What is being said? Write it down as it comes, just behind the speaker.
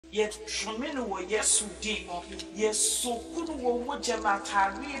yet Tromino, yes, Demo, yes, so good what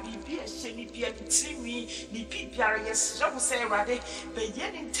Jamata, really be a shady Pierre Timmy, the Pipia, yes, I will say, Raddy, but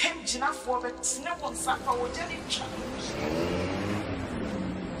yet in 10 Jina for it, no one suffer or jelly challenge.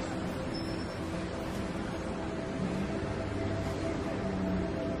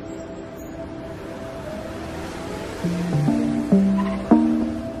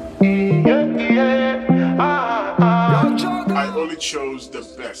 I only chose the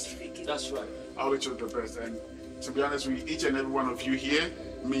best. That's right. I only chose the best, and to be honest with you, each and every one of you here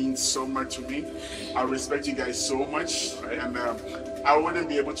means so much to me. I respect you guys so much, and I wouldn't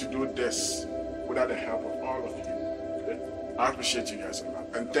be able to do this without the help of all of you. Okay? I appreciate you guys a lot,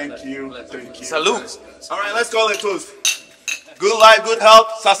 and thank you. Salute. All right, let's call it toast. Good life, good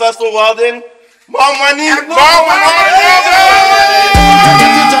health, successful welding, more money, more money.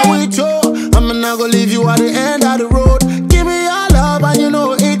 I'm not gonna leave you at the end of the road. Give me your love and you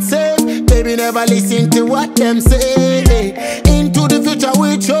know it's safe. Baby, never listen to what them say. Into the future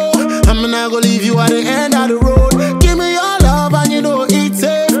with you. I'm not gonna leave you at the end of the road. Give me your love and you know it's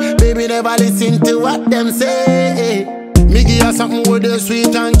safe. Baby, never listen to what them say. Me give her something with the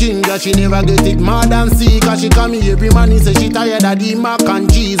sweet and ginger. She never get it mad and see. Cause she come here every morning say she tired of the mac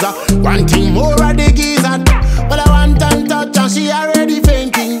and cheese. One thing more of the geezer. But I want time touch and she already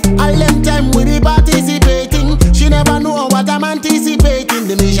fainting. All them time we be participating. She never know what I'm anticipating.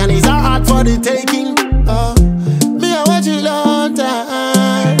 The mission is her heart for the taking. Me I watch you long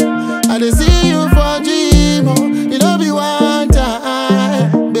time. I dey see you for dream. You know be one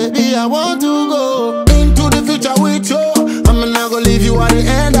time. Baby I want to go into the future with you. I'm not gonna leave you at the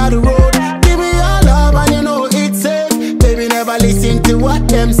end of the road. Give me your love and you know it's safe. Baby never listen to what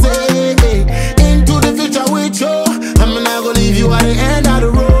them say. Into the future with you. I'm not gonna leave you at the end of the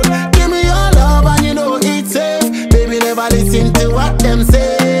road. Give me your love and you know it's safe. Baby never listen to what them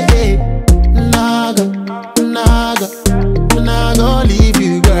say. Naga, naga, naga leave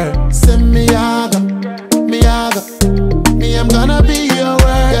you girl. Send me yaga, me I'm gonna be your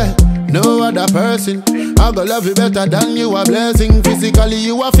word. Yeah. No other person I go love you better than you a blessing. Physically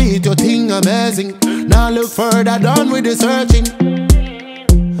you a fit, your thing amazing. Now look further, done with the searching.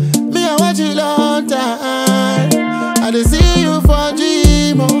 Me I watch you long time. I dey see you for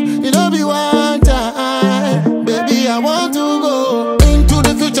dream. You know be one time. Baby I want to go into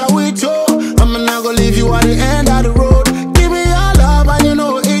the future with you. I'm not gonna leave you at the end of the road. Give me your love and you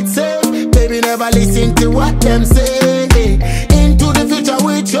know it's safe. Baby never listen to what them say. Into the future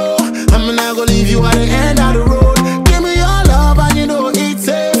with you. I'm not gonna leave you at the end of the road. Give me your love and you know it's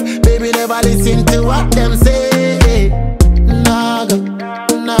safe. Baby never listen to what them say. Naga,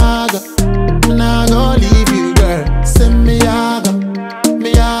 naga, naga leave you girl. Send me yaga,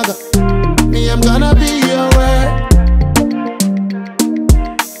 me I'm gonna be your word.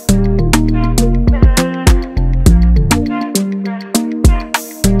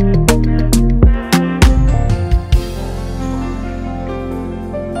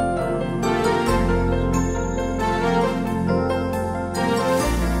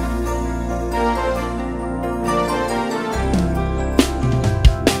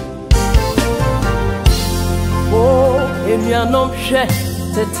 No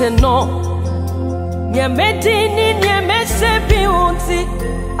tete no nye medini nye mesebi unti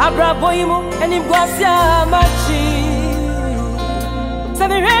abraboyimu eni bwasia machi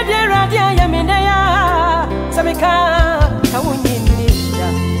sami radia ya mineya sami ka kawunyini ya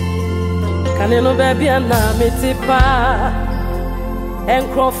kaneno baby ana mitipa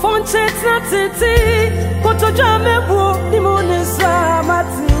enkrofon chetna titi kotoja mebu imunisa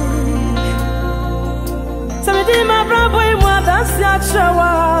mati Samedi ma bravo e moi dansi a chawa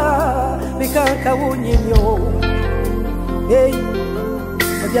Bikanka wunyinyo Hey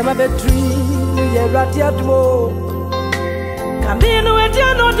Abia ma betri Ye rati admo Kaminu e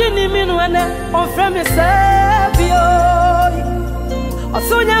diano dini minu ene On freme sebio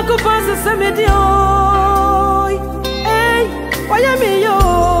Osonya kupose semedi oi Hey Wayami yo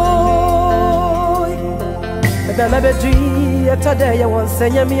Abia ma betri Etade ya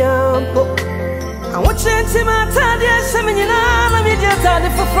wansenya miyampo I want you to my tadi seminina la media tadi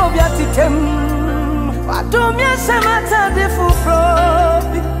for frobia titem. I don't mean sama tadi for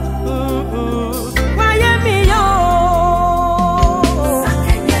frobi. Why am I yo?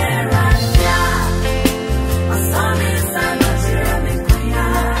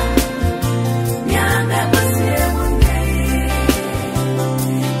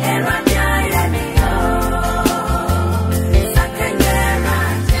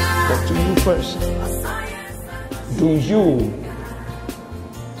 First, do you,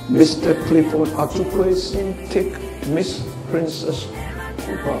 Mr. Clifford Atukwesi, take Miss Princess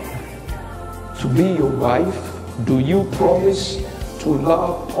Cooper to be your wife, do you promise to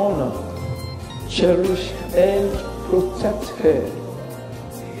love, honor, cherish, and protect her,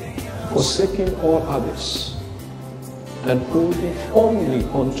 forsaking all others, and holding only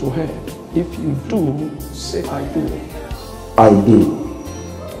unto her? If you do, say I do. I do.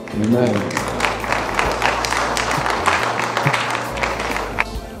 Amen.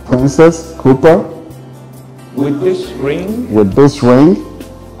 Princess Cooper, With this ring,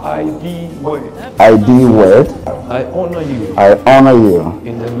 I I honor you. I honor you.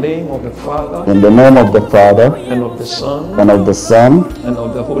 In the name of the Father, In the name of the Father, and of the Son, and of the Son, and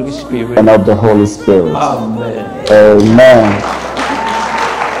of the Holy Spirit. and of the Holy Spirit. Amen. Amen.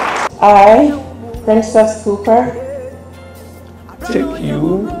 I, Princess Cooper,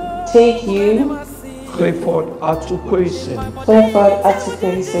 Take you, Clifford Atukwesen,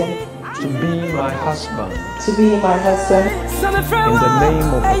 to be my husband. to be my husband. In the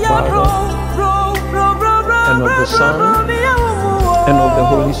name of the Father, and of the Son, and of the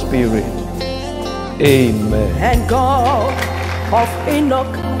Holy Spirit. Amen. And God of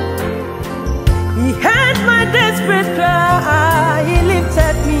Enoch, He heard my desperate cry. He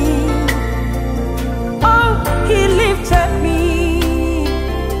lifted me. Oh, He lifted me,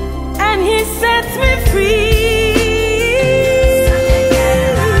 and He set me free.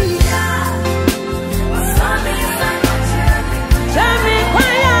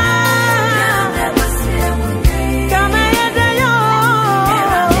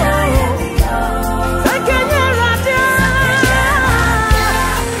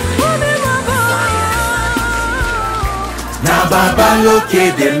 Baba look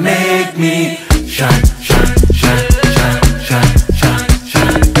it, they make me shine, shine, shine, shine, shine, shine,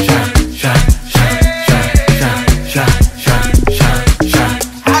 shine, shine, shine, shine, shine, shine, shine, shine, shine.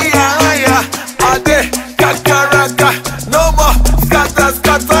 Aya, aya, ade, kakaraka, no more scatter,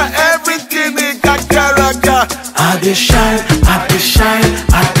 scatter, everything in kakaraka. Ade shine, ade shine,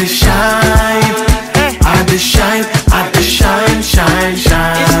 ade shine, ade shine, ade shine, shine,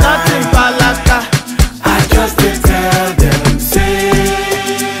 shine. It's nothing balaka, I just tell them.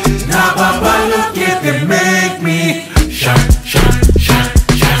 They make me shine, shine, shine,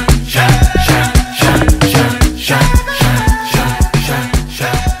 shine, shine, shine, shine, shine, shine, shine, shine,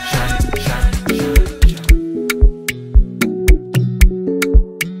 shine, shine, shine.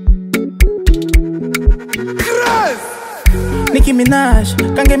 Nicki Minaj,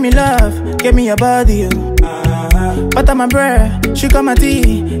 can't get me love, give me your body, you. Butter my bread, sugar my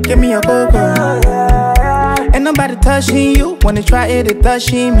tea, give me your cocoa. Ain't nobody touching you, wanna try it, they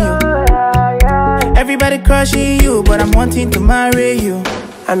touching you. Everybody crushing you, but I'm wanting to marry you.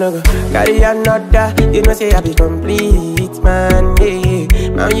 I know go carry another, you know say I be complete, man, yeah.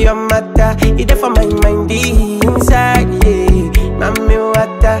 Now your matter, it there for my mind inside, yeah. Mommy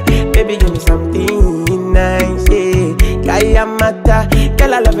water, baby give me something nice, yeah. Carry a matter,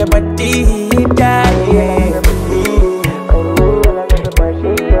 girl I love your body, yeah.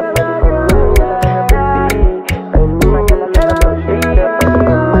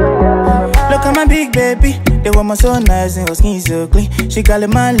 My big baby, they want my so nice and her skin so clean. She call it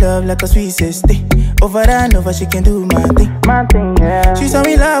my love like a sweet sister. Over and over, she can do my thing. Yeah. She's so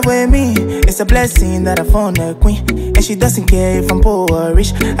in love with me. It's a blessing that I found a queen, and she doesn't care if I'm poor or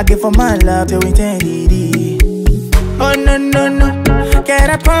rich. I give her my love till eternity. Oh no no no, can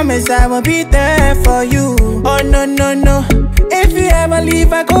I promise I will be there for you? Oh no no no, if you ever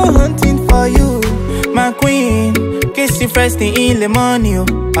leave, I go hunting for you, my queen. Kiss you first thing in the morning,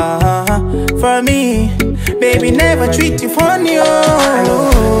 for me, baby, never treat you funny,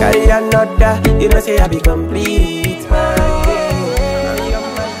 oh. Carry another, you know say I be complete,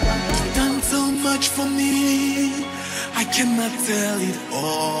 Done so much for me, I cannot tell it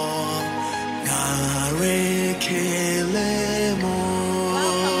all.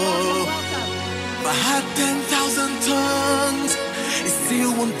 If I had 10,000 tongues, it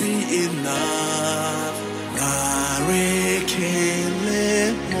still won't be enough.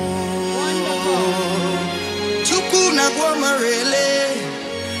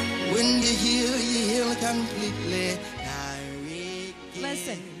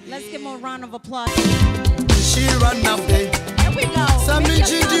 Listen, let's give him a round of applause. She run up there. Here we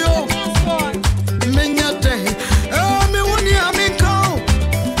go.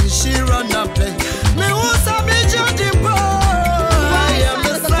 She run up there.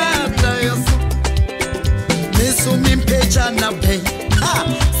 So me pecha na pay,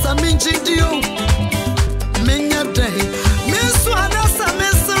 sa me jindio, me nyade, me swana sa me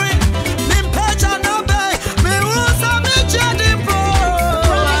siri, me pecha na pay, me usa me jadi bro.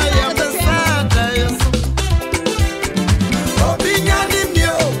 I am the sad, obinya ni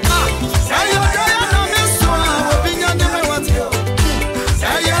mio,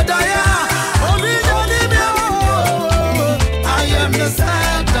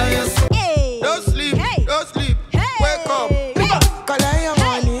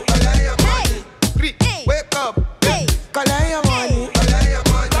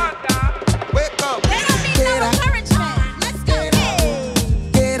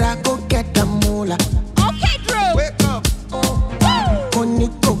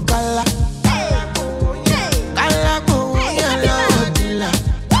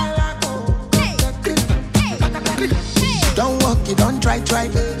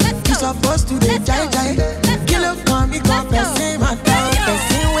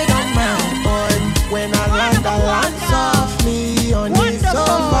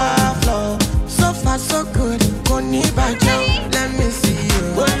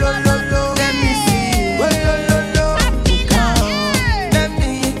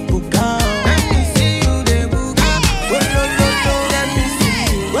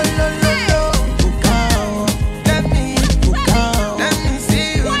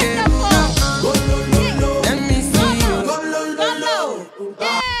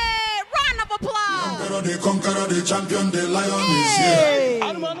 Round of applause. The conqueror, the champion, the lion is here.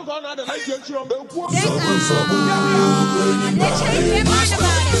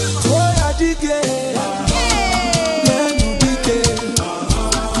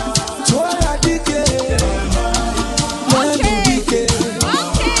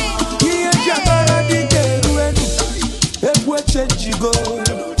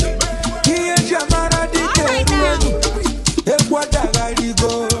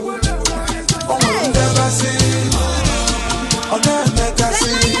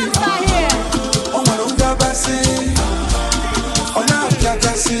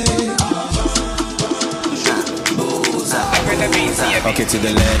 Okay, to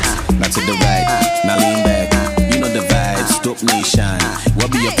the left, not to the right. Now lean back, you know the vibes. Dope nation,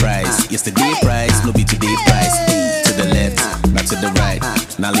 what be your price? Yesterday price, no be today price. To the left, not to the right.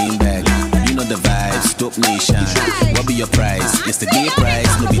 Now lean back, you know the vibes. Dope nation, what be your price? Yesterday price,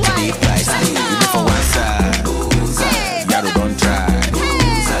 no be today price. You go for one side, Yaro don't try.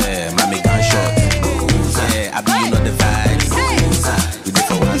 Mommy gunshot, I be you know the vibes. You go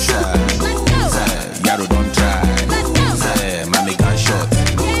for one side, Yaro don't try.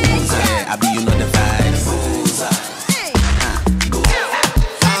 I be you know the vibes.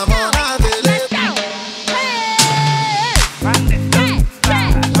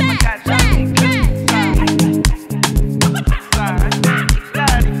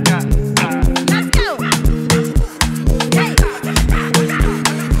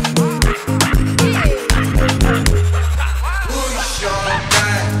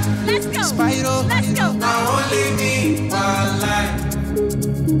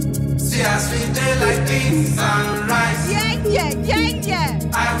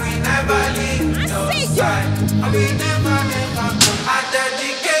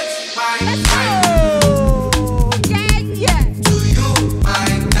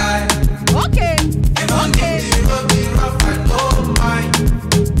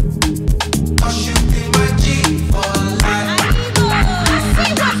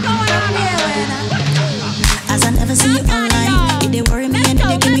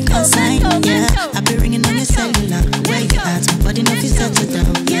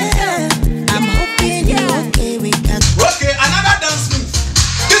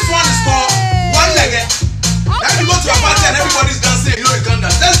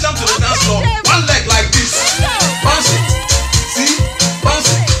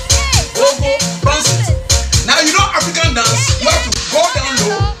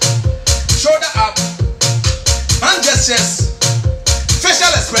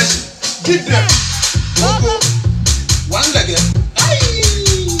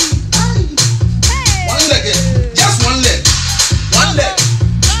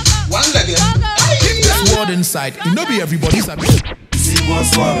 Inside, you know, be everybody's a see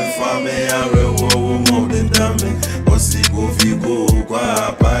what's wrong for me, I will more than damn me. What's it go, Figo,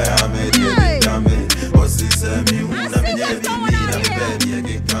 Guapa, me, damn me. What's it, me, who, I'm baby, I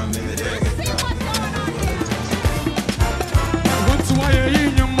get coming. What's why you're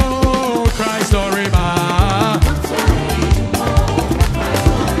in your mode, Christ or river?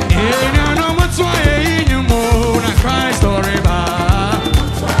 Yeah, no, what's why you're in your mode, Christ or river?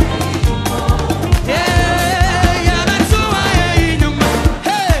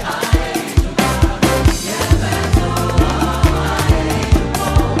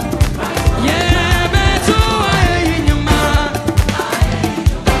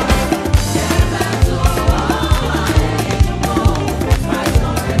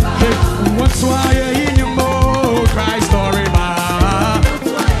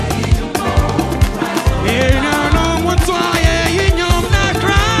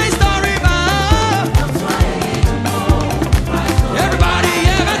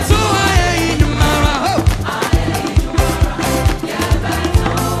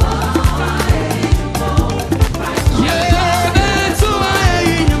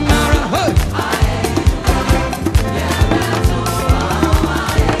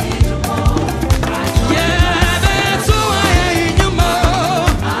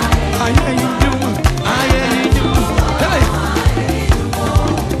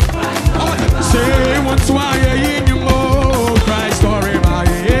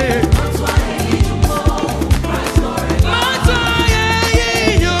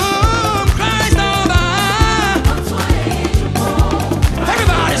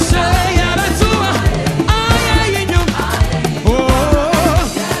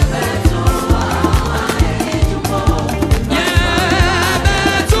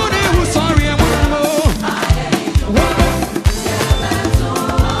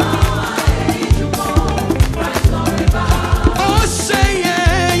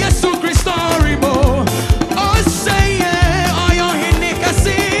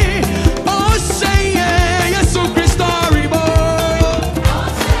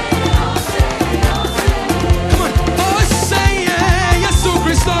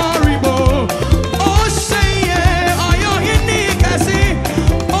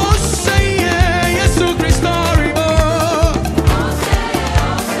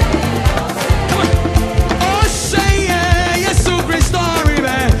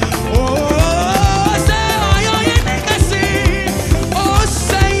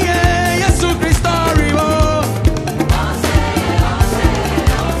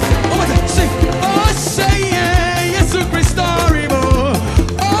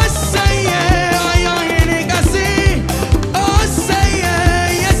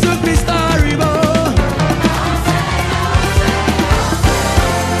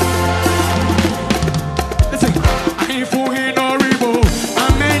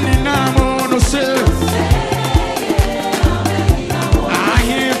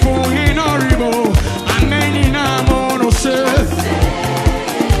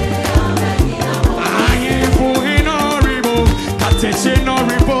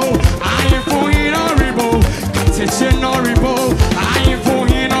 say no ribo. I for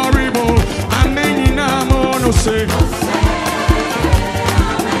him no ribo. Amen na mo no say.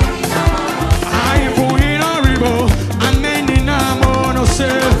 I for him no ribo. Amen na mo no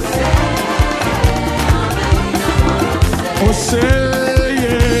say. Oh say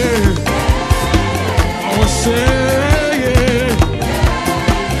yeah. Oh say yeah.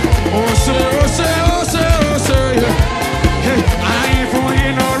 Oh say oh say oh say oh say yeah. Hey, I for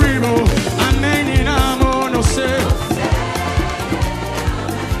him no ribo. Amen na mo no say.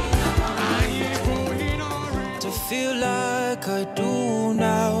 To feel like I do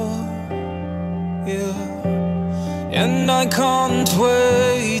now, yeah. And I can't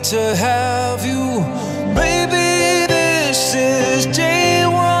wait to have you, baby. This is day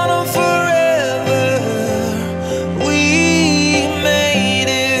one of forever. We made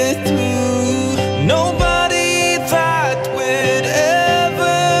it through. Nobody thought we'd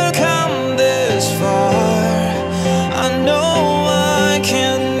ever come this far. I know I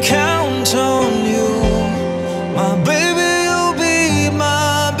can count on you. My baby, you'll be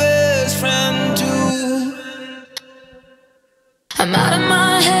my best friend too. I'm out of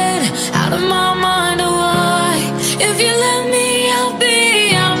my head, out of my mind, oh why? If you let me, I'll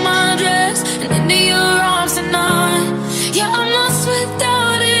be out of my dress and into your arms tonight. Yeah, I'm lost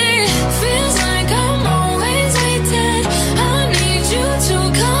without it. Feels like I'm always waiting. I need you to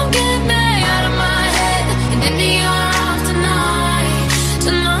come get me out of my head and into your arms tonight.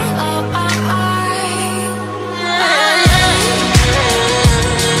 Tonight.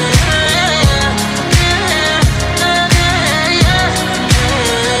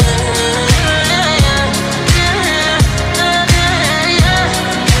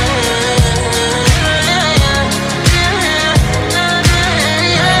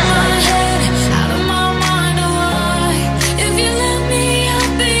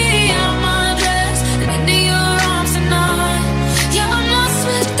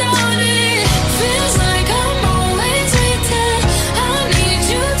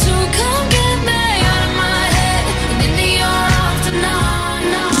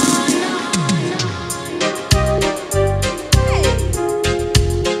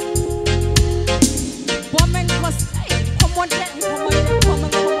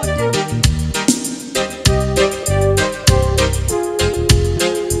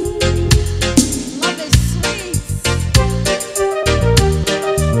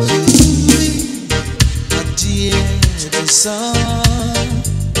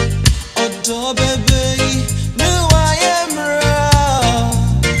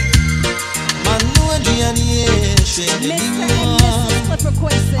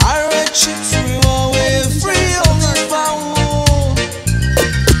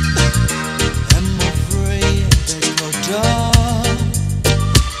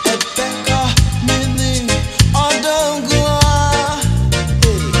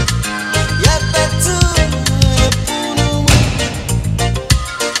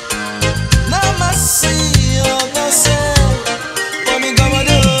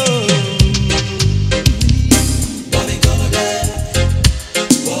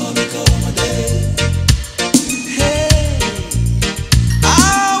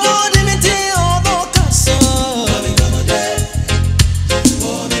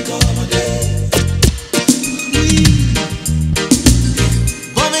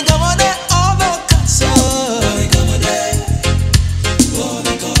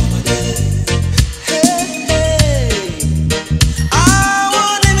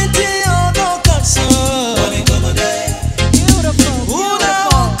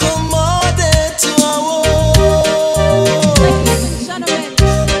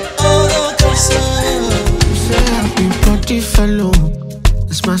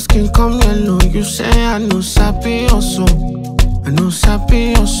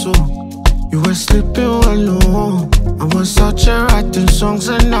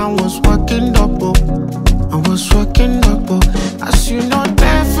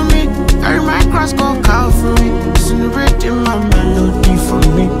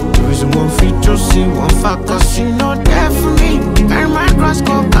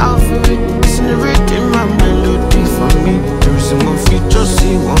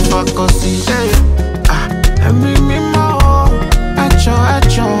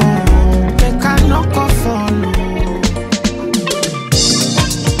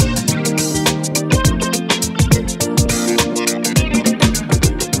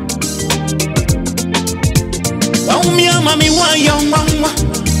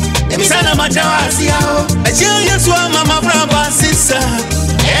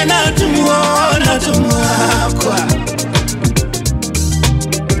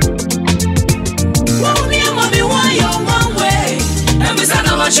 Mommy, why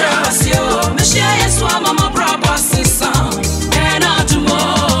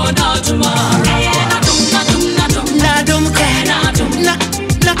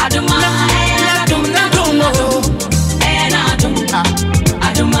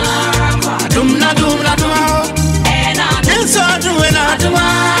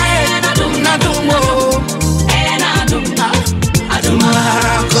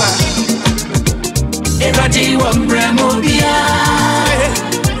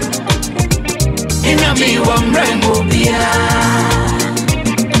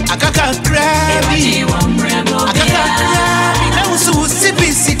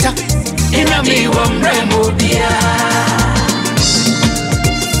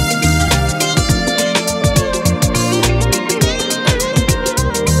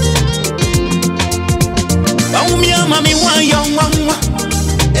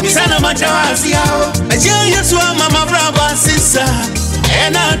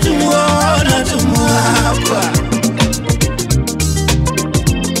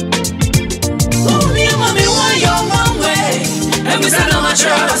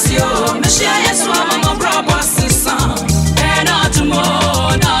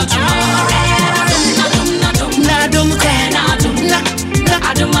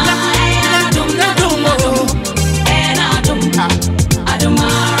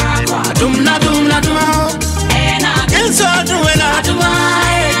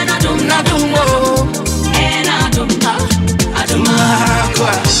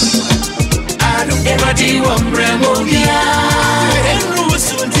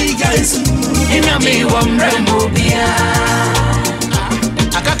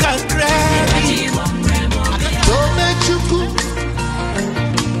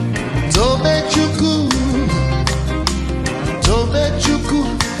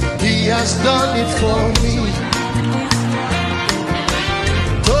He has done it for me.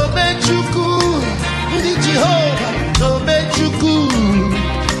 Tobechuku, the Jehovah, Tobechuku,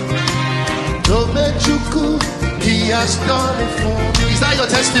 Tobechuku, He has done it for me. Is that your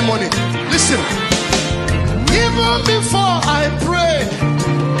testimony? Listen. Even before I prayed,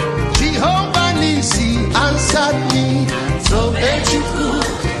 Jehovah Nisi answered me. Tobechuku,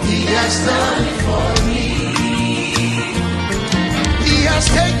 He has done it for me. He has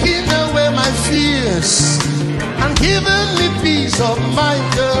taken away my fears and given me peace of mind.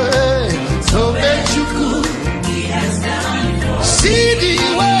 Tobechuku, He has done it for me. See the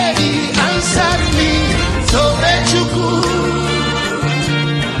way He answered me. Tobechuku,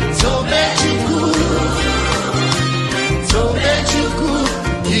 Tobechuku, Tobechuku,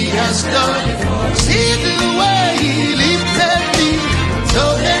 He has done it for me. See the way He lifted me.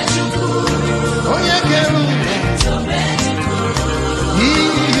 Tobechuku, Onyekeru,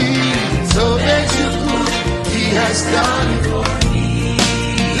 Tobechuku, He has done it for me.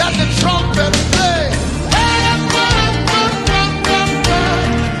 Let the trumpet play.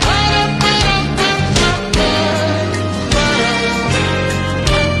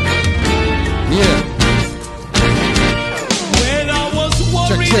 Yeah. When I was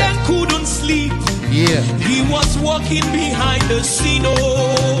worried and couldn't sleep, yeah, He was walking behind the scene.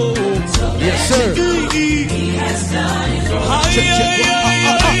 Oh, yes, sir. He has done it for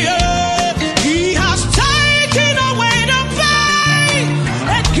me. He has taken away the pain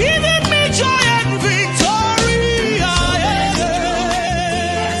and given me joy and victory.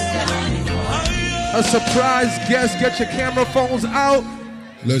 A surprise guest. Get your camera phones out.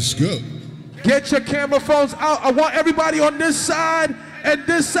 Let's go. Get your camera phones out. I want everybody on this side and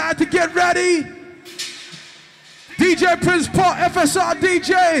this side to get ready. DJ Prince Paul, FSR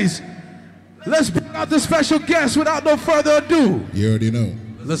DJs. Let's bring out the special guest without no further ado. You already know.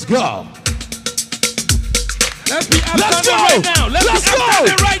 Let's go. Let's be Let's go. right now. Let's go.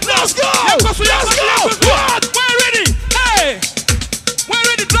 Right now. Let's go. Let's go. What? We're ready. Hey, we're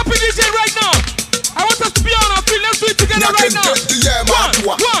ready. Drop it, DJ, right now. I want us to be on our feet. Let's do it together right now.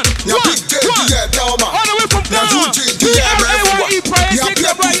 One. All the way from Ghana. P-L-A-Y-E, praise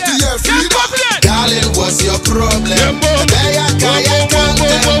Jacob right here. Yes, confident. Darling, what's your problem?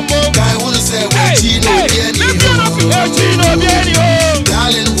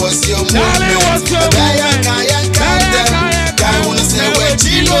 Darling, what's your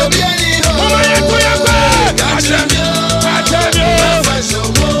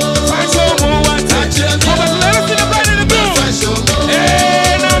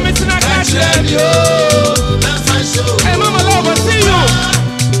Hey, Mama Love, I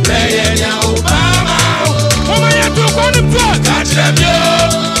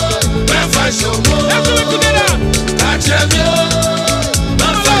see you. Let's do it together. Mama Love,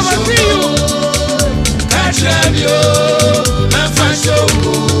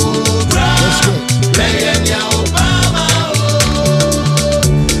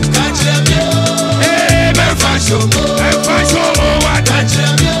 I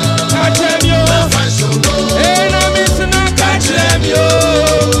see you.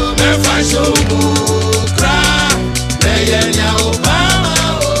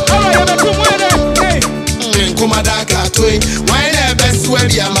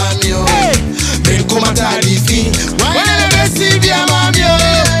 mamio. Ben kumata difi. Why never see be a mamio?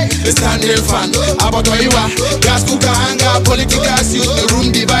 Standing fan, about Oiwa, gas cooker hanga, political suit, the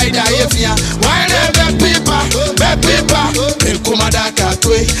room divider, Efia. Why never paper, Ben kumada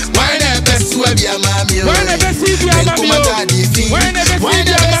katwe. Why never see be a mamio? Why never see be a kumata difi? Why never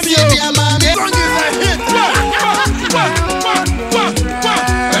see be a mamio?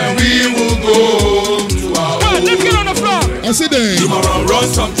 And we will go to our home. Let's get on the floor. I see them. Tomorrow run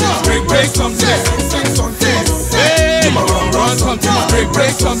something, break something, sing something. Tomorrow run something,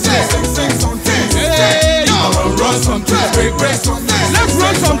 break something, sing something. Tomorrow run something, break something. Let's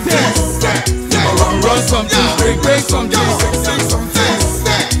run something. Tomorrow run something, break something, sing something.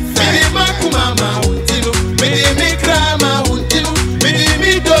 Mede makumama untino, mede mikrama untino, mede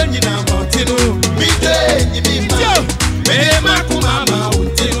midonyi na montino, mide nyimima. Mede makumama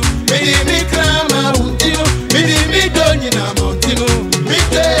untino, mede mikrama untino, mede midonyi na montino,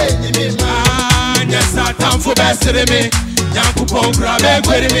 mide nyimima. Nyasa tamfo besere me, nyanku pongura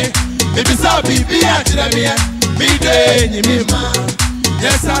bekwere me. Maybe sa bibi achire me, mide nyimima.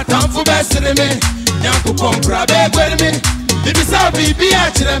 Nyasa tamfo besere me, nyanku pongura bekwere me. Maybe sa bibi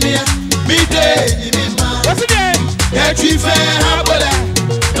achire me, mide nyimima. What's it name? Yetwi fe habole,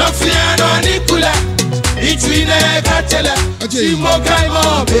 no fiano anikula. Itwine katela, simo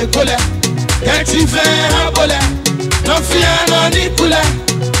kaimo bekole. Yetwi fe habole, no fiano anikula.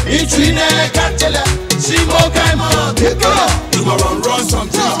 Itwine katela, simo kaimo bekole. Tomorrow run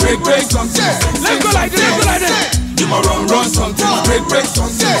something, break something. Let's go like this, Tomorrow run something, break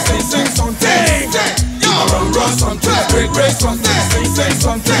something, sing something. Tomorrow run something, break something, sing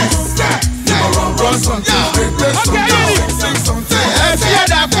something. Tomorrow run something, break something, sing something. If you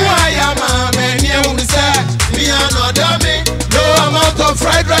da kuaya mama, me unisa, me another me. No amount of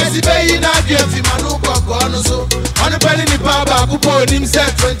fried rice, be in a dear Fimanu Kokonoso. On the penny Papa Kupo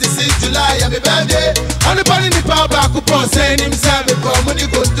himself 26 July, I'm a birthday. On the penny Papa Kupo saying himself, when you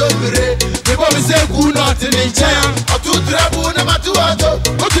go to me, before we say good not in China, or two trouble, number 2 auto.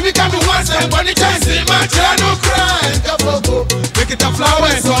 Go to become once and one chance in my child, no cry, Kapogo. Make it a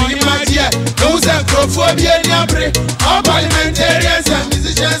flowers on in my dear. Those and crophobia in your brain. All parliamentarians and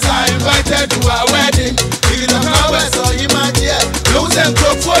musicians are invited to our wedding. Make it a flowers on in my dear. Those and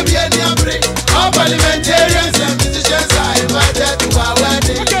crophobia in your brain. All parliamentarians and musicians are invited to our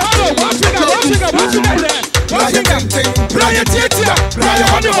wedding. Okay, hold on, one finger there. Brian Tietia, Brian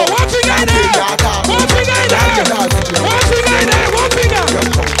Honeymo, one finger there. One finger there. What's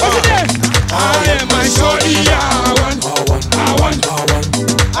it name? I am my shorty, I want.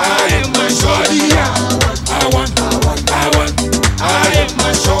 I am my shorty, I want. I am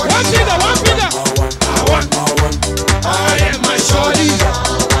my shorty. One finger. I am my shorty.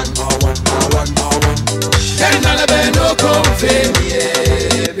 Then I'll be no confidence.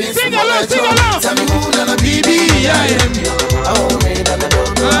 Sing along. Tell me who na baby I am.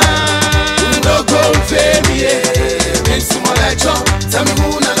 No confidence. Miss Molecho. Tell me who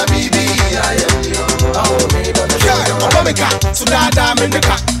na baby I am. So that I'm in the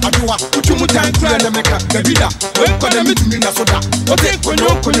car. I do what you would thank you and the maker. The vida. When could I meet me in a soda? What take when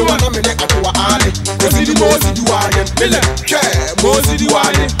you want to make a to Ali? Was it the most you are? Miller, care, most you are.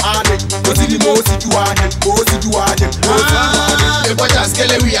 Ali, was it the most you are? Most you are. The boy has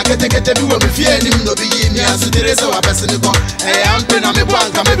Kelly, we are getting to do what we fear him no be in here. So there is our person to go. Hey, I'm paying on my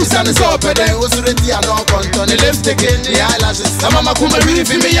bank. Maybe son is open. Then was already a no content. The lipstick in the eyelashes. Some of my kuma really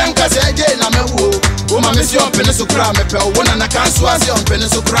feel me young because I did. I'm a woo. Woman, miss your penis to cram a pill. One and I can't swaz your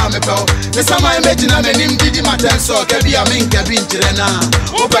penis to cram a pill. The summer imagine I'm an imdidi matter. So can be a mink, can be in Tirena.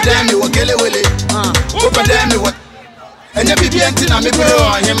 Open them, you will kill it, Willie. Open them, you what? And you be antina me bro,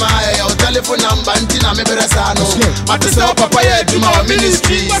 him my telephone number, antina me beresano. At the stop, Papa, do my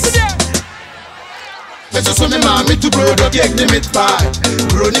ministry. But so me mommy to bro, don't get the meat pie.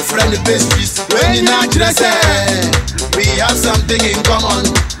 Brony friendly pastries. When you not dress, we have something in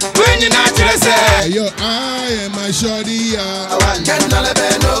common. When you not dress, yo, I am my shorty. I want to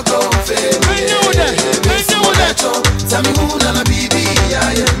no go fail. When you that, tell me who na baby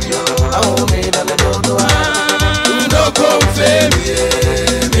I am yo. Oh, me na no go fail.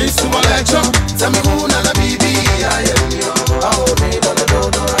 Miss Molecho, tell me who na baby I am yo. Oh, me na no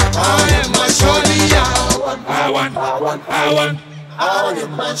I am my shorty. I want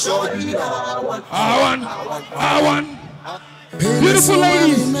my shorty. I want. Beautiful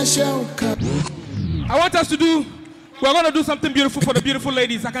ladies. I want us to do, we're going to do something beautiful for the beautiful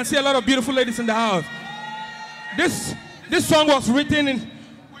ladies. I can see a lot of beautiful ladies in the house. This song was written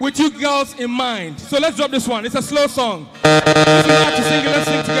with you girls in mind. So let's drop this one. It's a slow song. If you like to sing it, let's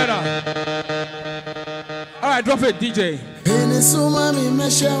sing together. All right. right, drop it, DJ.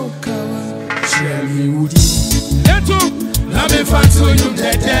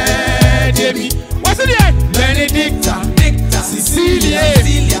 What's it here? Benedicta, Cecilia,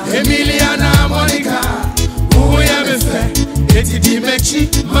 Emiliana, Monica. Who am I? Eti di mechi,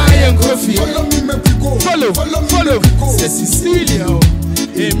 my coffee. Follow. C'est Cecilia,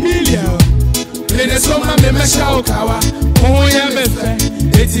 Emilia. Venezuela me mesha okawa. Who am I?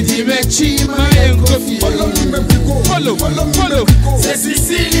 Eti di mechi, my coffee. Follow. C'est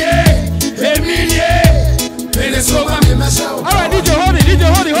Cecilia, Emilia. Venezuela me mesha okawa. All right, DJ, hold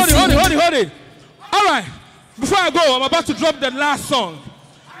it. All right, before I go, I'm about to drop the last song.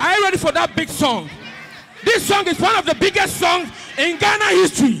 Are you ready for that big song? This song is one of the biggest songs in Ghana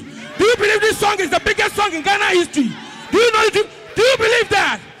history. Do you believe this song is the biggest song in Ghana history? Do you believe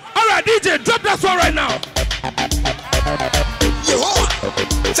that? All right, DJ, drop that song right now. Yo,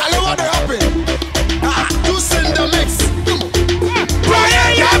 tell you what happened. You send the mix.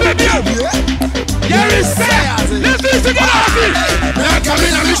 Brian, you have a deal. There is say. Let's do it together. Now come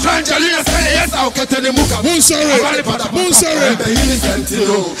in and Miss Angelina say yes, I'll get the muka. Monsore.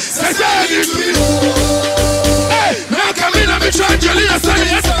 Hey, now come in and Miss Angelina say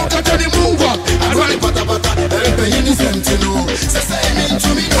yes, I'll get the muka. I want pata.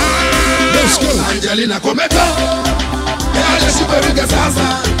 Let's go. Angelina Cometa. Yeah, she better get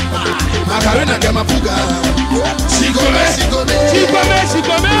sasa. Macarena Gamapuga. She come.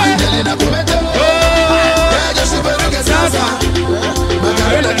 Angelina Cometa. Yeah, she better get sasa.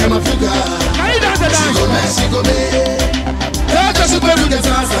 Macarena Gamapuga. She come. Yeah, she better get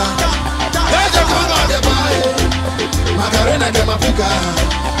sasa. Yeah, she come on the boy. Macarena Gamapuga.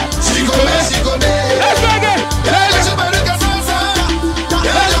 She come. Let's go again. Yeah, she better get sasa.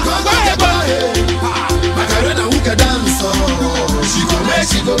 Yeah, she come on the boy. Macarena who can dance. She come.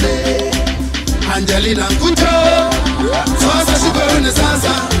 Angelina Kuto. Sasa she better get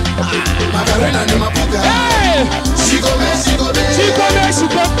sasa. Macarena Gamapuga. She come.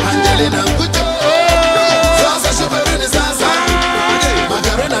 Angelina Kuto. Sasa she better get sasa.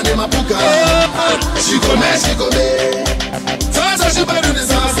 Macarena Gamapuga. She come. Sasa she better get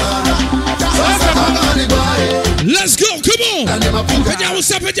sasa. Sasa come on the boy. Let's go, come on.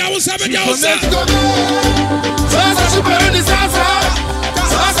 Pejawosa. Sasa she better get sasa.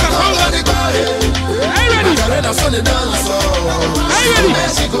 Sasa come on the boy. Macarena son the dancer.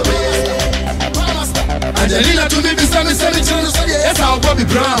 She come. Angelina to me, Sammy, yes, I'll Bobby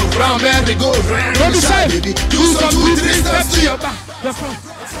Brown, baby, go round. Bobby say, baby, do some 2, 3 steps to your back.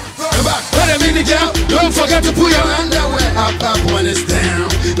 Wait a minute, girl, don't forget to put your underwear up when it's down.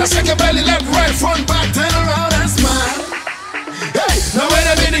 Now shake your belly, left, right, front, back, turn around and smile. Hey, now wait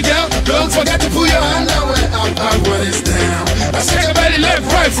a minute, girl, don't forget to put your underwear up when it's down. Now shake your belly, left,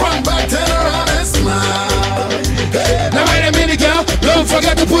 right, front, back, turn around and smile. Hey, now wait a minute, girl, don't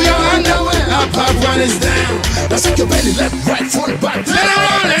forget to put your underwear up when it's down. Now shake your belly, left, right, front, back, turn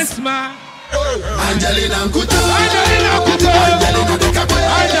around and smile. Angelina Kuto. Angelina the Capo.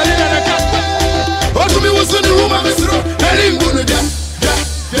 Oh, to me was on the room of Mr. Elim Bunuda.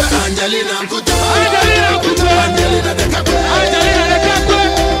 Angelina Kuto. Angelina the Capo.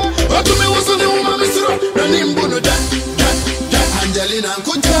 Oh, to me was on the room of Mr. Elim Bunuda. Angelina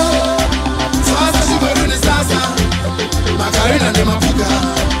Kuto. Sasa she better than Sasa. Macarena de Mapuga.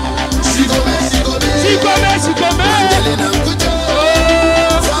 She come. Angelina Kuto.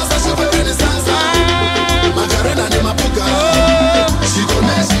 Sasa she better than Sasa. Macarena de Mapuga. She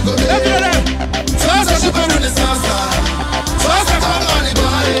come. Sasa she better than Sasa. Sasa come on the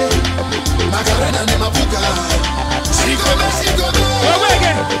boy. Macarena de Mapuga. She come.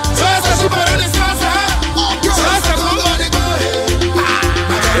 Sasa she better than Sasa. Sasa come on the boy.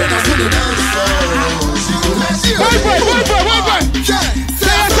 Macarena to the dance floor. She come. Boy.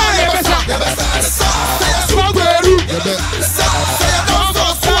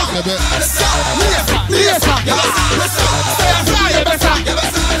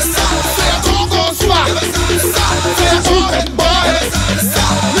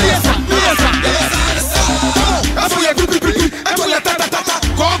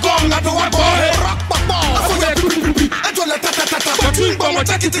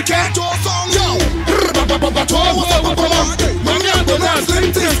 Take it to catch your song, yo. Mommy, I'm gonna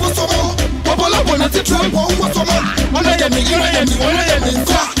sling things for some more. Bubble up on the trap, what's some more? One of them,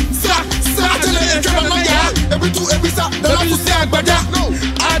 every two, every stop, the love to say, but no.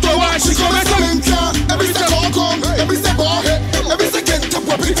 I don't want she come and come in car. Every step, every step, every second, top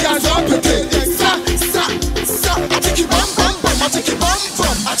of it, as I'm pretty. Sa, I take it bum, I take it bum.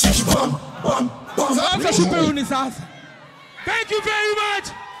 Thank you very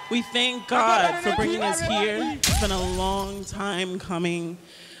much. We thank God for bringing us here. It's been a long time coming.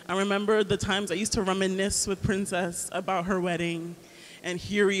 I remember the times I used to reminisce with Princess about her wedding, and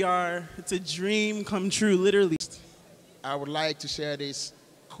here we are. It's a dream come true, literally. I would like to share this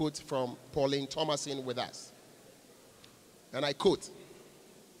quote from Pauline Thomason with us. And I quote,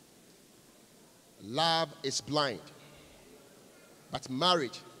 "Love is blind, but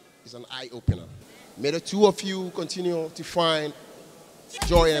marriage is an eye-opener." May the two of you continue to find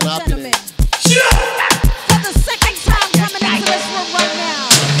joy and happiness. For the second time coming into this room right now,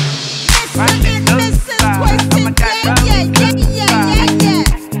 Mr. and Mrs. Twisted. Yeah.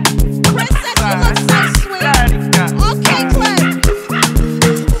 Princess, you look so sweet. Okay, Cliff.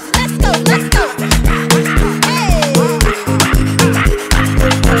 Let's go. Hey.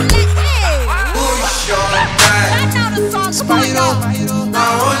 Push your back. I know the song's Spiral.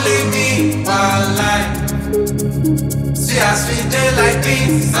 Now only me while life. See us we day like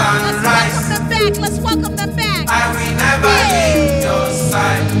this sunrise. Let's welcome them back. I will never leave your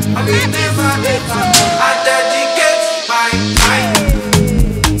side. I will never ever. I dedicate my time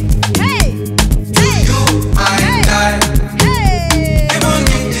to you, my guy. Even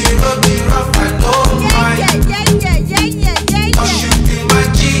if the road be rough, I don't mind. Cause you be my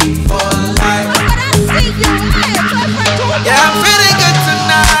G for life. Yeah, I'm feeling good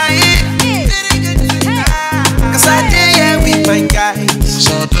tonight. Cause I did here with my guys.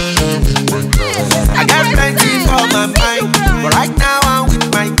 I got plenty for my mind, but right now I'm with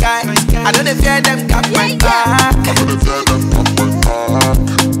my guys. I don't fear them got my back.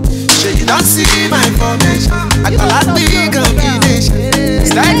 So you don't see my formation. I call out big combination.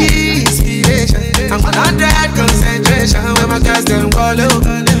 Steady inspiration. I'm 100 concentration. When my guys them call out,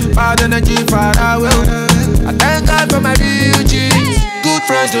 bad energy far away. I thank God for my real G's. Good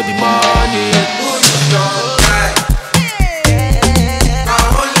friends don't be money. Push your back.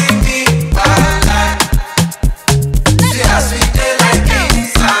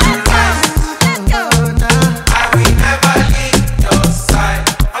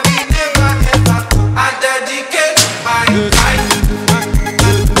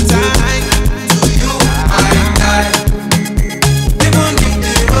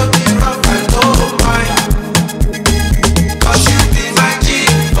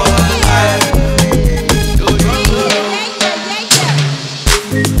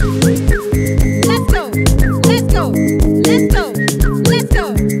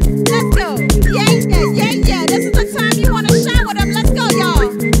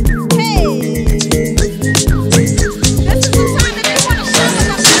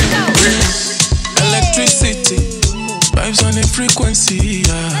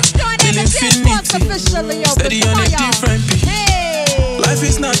 Steady on a different beat. Life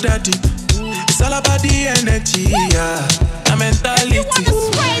is not that deep. It's all about the energy, yeah. The mentality.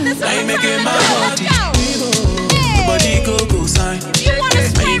 Now you making my body. Nobody go sign.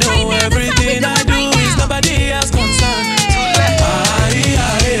 And you know everything I do is nobody else concerned.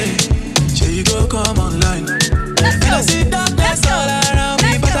 Sure you go come online. And I see darkness all around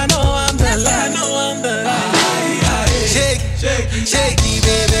me, but I know I'm the light. Shake,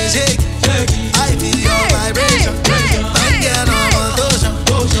 baby, shake. I feel your vibration. Bad girl on rotation.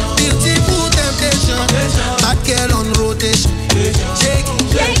 Beautiful temptation. Bad girl on rotation. Shake,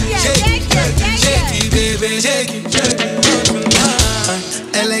 baby, shake.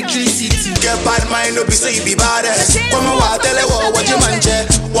 Electricity. Get bad mind, no be say you be bad. Come on, tell you what you man.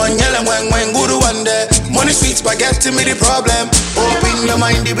 One yellow when good one day. Money sweet spaghetti me the problem. Open your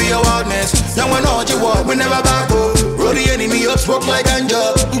mind, it be your wildness. Now when all you walk, we never back up. Roll the enemy up, smoke like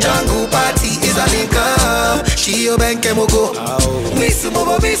ganja. Jungle party is a link up. She your bank and go. Miss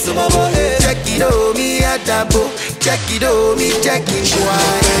Mobo. Check it on me at that book. Check it on me, check it.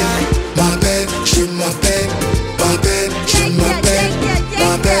 My bed, she my bed. My bed, she my bed.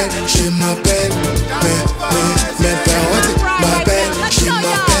 My bed, she my bed. My bed, she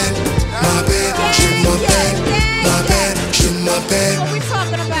my bed. My bed, she my bed. My bed, she my bed. What we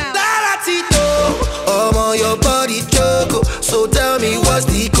talking about? I'm on your body, choco. So tell me what's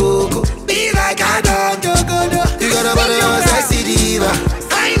the coco? Be like a dog, you got a body on sexy diva.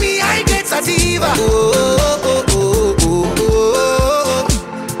 I get sativa.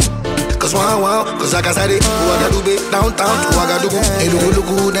 Cause wow, cause like I said it, Ouagadougou, downtown to Ouagadougou. Hey,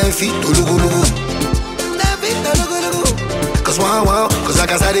 look, then feet to look. Cause wow, cause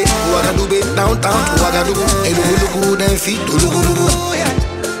like I said it, Ouagadougou, downtown to Ouagadougou. Hey, look, then feet to look.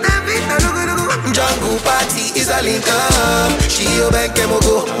 Jungle party is a link up. She your bank and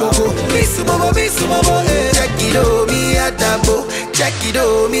mogo. Miss Mobo. Check it on me at that book. Check it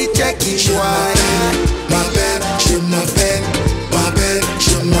on me, check it. My bed, she my bed. My bed,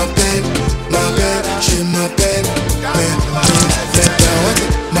 she my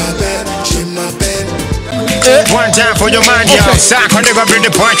One time for your mind, y'all. Sack on the bring the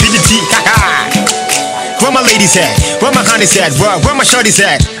point to the tea. Where my ladies at? Where my honeys at? Where my shorties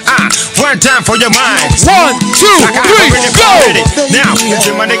at? One time for your mind. 1, 2, 3, go! Now, to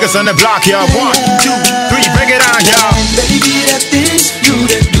my niggas on the block, y'all. 1, 2, 3, bring it on, y'all. Baby, the things you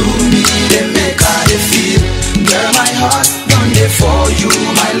they do me, they make how they feel. Girl, my heart done there for you,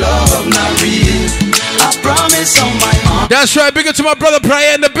 my love not real. I promise on my heart. That's right, big up to my brother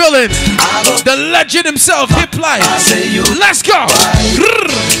Prayer in the building. The legend himself, Hip Life. Let's go.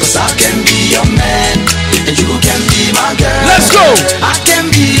 Cause I can be your man, and you can be my girl. Let's go. I can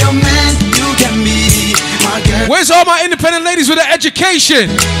be your man, you can be my girl. Where's all my independent ladies with an education?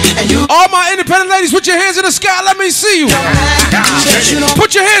 All my independent ladies, put your hands in the sky. Let me see you.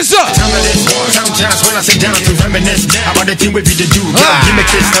 Put your hands up. Sometimes when I sit down to reminisce about the thing we be to do, give me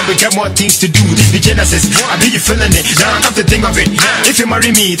kiss, and we got more things to do. Be Genesis, I be you feeling it. Now I have to think of it. If you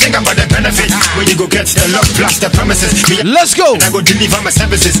marry me, think about the benefits. When you go get the love plus the promises. Let's go. And I go deliver my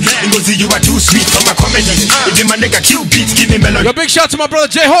services. And go see you are too sweet for my comedy. If you my nigga kill beats, give me melody. Your big shout to my brother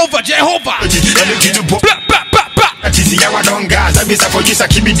Jehovah. I don't gas, I miss for you, I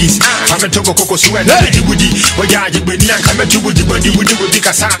keep this. I'm a Togo Coco Sweat, Woody.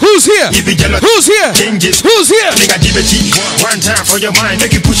 Who's here? Who's here? Changes. Who's here? Make a give it one time for your mind,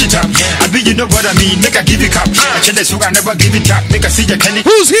 make you push it up. I be you know what I mean, make a give it up. I tell this I never give it up, make a see your candy.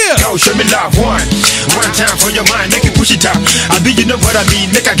 Who's here? Yo, show me love, one time for your mind, make you push it up. I be you know what I mean,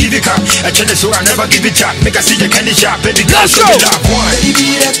 make a give it up. I tell this I never give it up, make a see your candy shop, baby girl, show me love, one.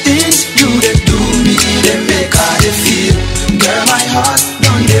 Baby, the things you they do me, they make how they feel. Girl, my heart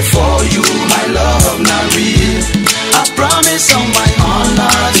done there for you, my love not real. I promise on my honor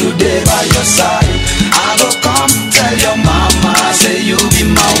today by your side. I will come tell your mama, say you be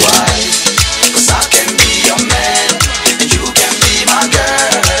my wife. Cause I can be your man, and you can be my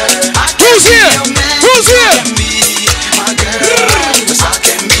girl. Who's here? Who's here? You can be my girl. Cause I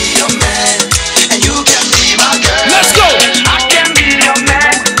can be your man, and you can be my girl. Let's go. I can be your man.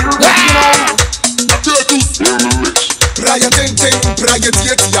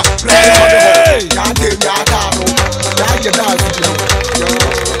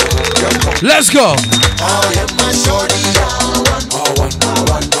 Let's go.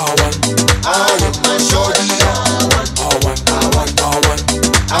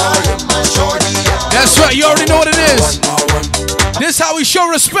 That's right, you already know what it is. This is how we show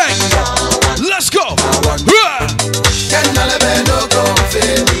respect. Let's go.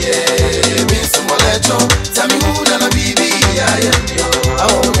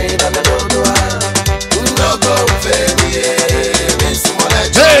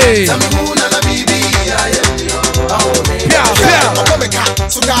 Hey.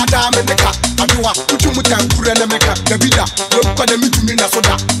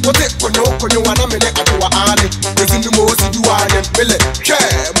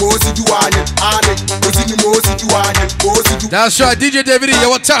 That's right, DJ David, you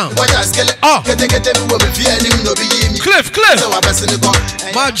what town? Oh. Cliff.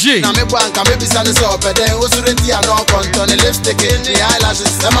 My G.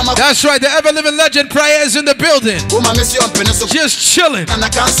 That's right, the ever-living legend Prayer is in the building. Just chilling.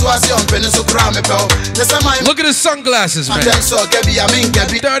 Look at his sunglasses, man.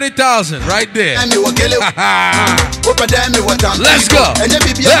 30,000 right there. Let's go.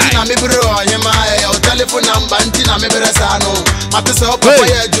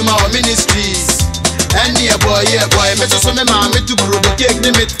 And yeah boy, me just me mama to grow the cake,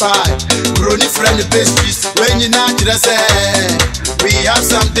 the meat pie, grow the friend the pastries. When you not just say, we have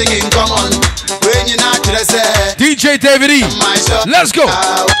something in common. When you not just say, DJ David E. Let's go.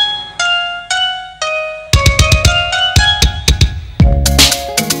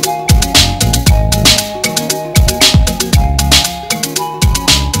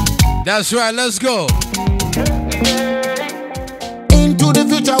 That's right, let's go. Into the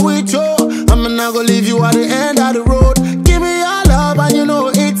future with you. I'm not gonna leave you at the end of the road. Give me your love and you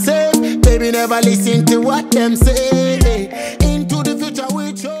know it's safe. Baby, never listen to what them say.